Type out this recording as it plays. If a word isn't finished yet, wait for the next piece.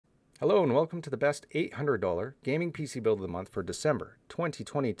Hello and welcome to the best $800 gaming PC build of the month for December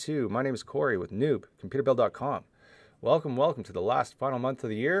 2022. My name is Corey with Newb, computerbuild.com. Welcome to the last final month of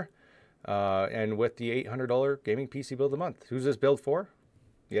the year and with the $800 gaming PC build of the month. Who's this build for?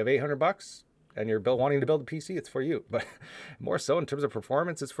 You have $800 and you're wanting to build a PC, it's for you. But more so in terms of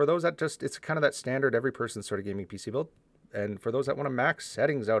performance, it's for those that it's kind of that standard every person sort of gaming PC build. And for those that want to max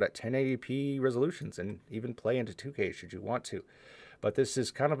settings out at 1080p resolutions and even play into 2K should you want to. But this is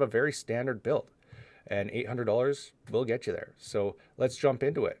kind of a very standard build, and $800 will get you there. So let's jump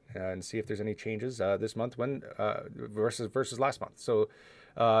into it and see if there's any changes this month versus last month. So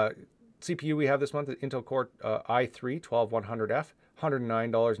CPU we have this month, Intel Core i3 12100F,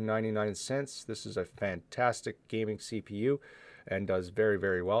 $109.99. This is a fantastic gaming CPU and does very,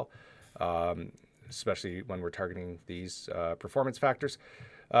 very well, especially when we're targeting these performance factors.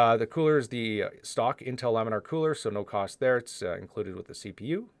 The cooler is the stock Intel laminar cooler, so no cost there. It's included with the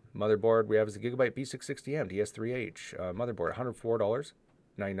CPU. Motherboard we have is the Gigabyte B660M DS3H motherboard,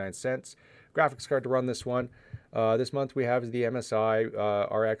 $104.99. Graphics card to run this one. This month we have the MSI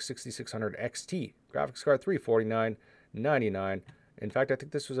RX 6600 XT graphics card, $349.99. In fact, I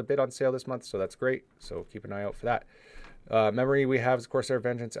think this was a bit on sale this month, so that's great. So keep an eye out for that. Memory we have is Corsair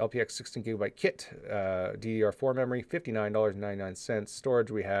Vengeance LPX 16GB kit, DDR4 memory, $59.99. Storage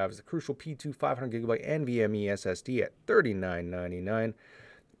we have is the Crucial P2 500GB NVMe SSD at $39.99.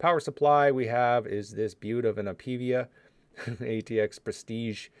 Power supply we have is this beaut of an Apevia ATX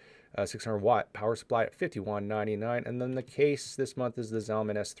Prestige 600 watt power supply at $51.99. And then the case this month is the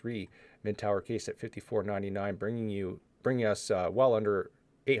Zalman S3 mid tower case at $54.99, bringing us well under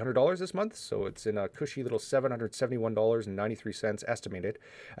 $800 this month, so it's in a cushy little $771.93 estimated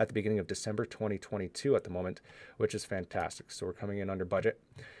at the beginning of December 2022 at the moment, which is fantastic. So we're coming in under budget.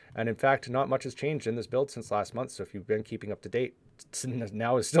 And in fact, not much has changed in this build since last month, so if you've been keeping up to date,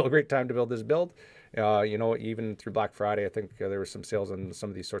 now is still a great time to build this build. You know, even through Black Friday, I think there were some sales on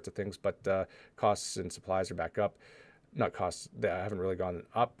some of these sorts of things, but costs and supplies are back up. Not costs, they haven't really gone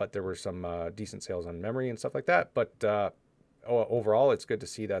up, but there were some decent sales on memory and stuff like that. But overall, it's good to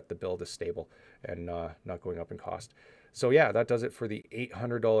see that the build is stable and not going up in cost. So yeah, that does it for the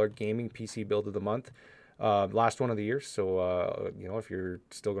 $800 gaming PC build of the month. Last one of the year. So, you know, if you're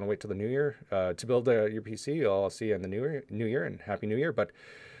still going to wait till the new year to build your PC, I'll see you in the new year and Happy New Year. But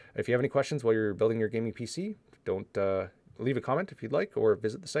if you have any questions while you're building your gaming PC, don't leave a comment if you'd like, or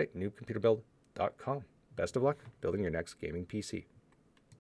visit the site, newbcomputerbuild.com. Best of luck building your next gaming PC.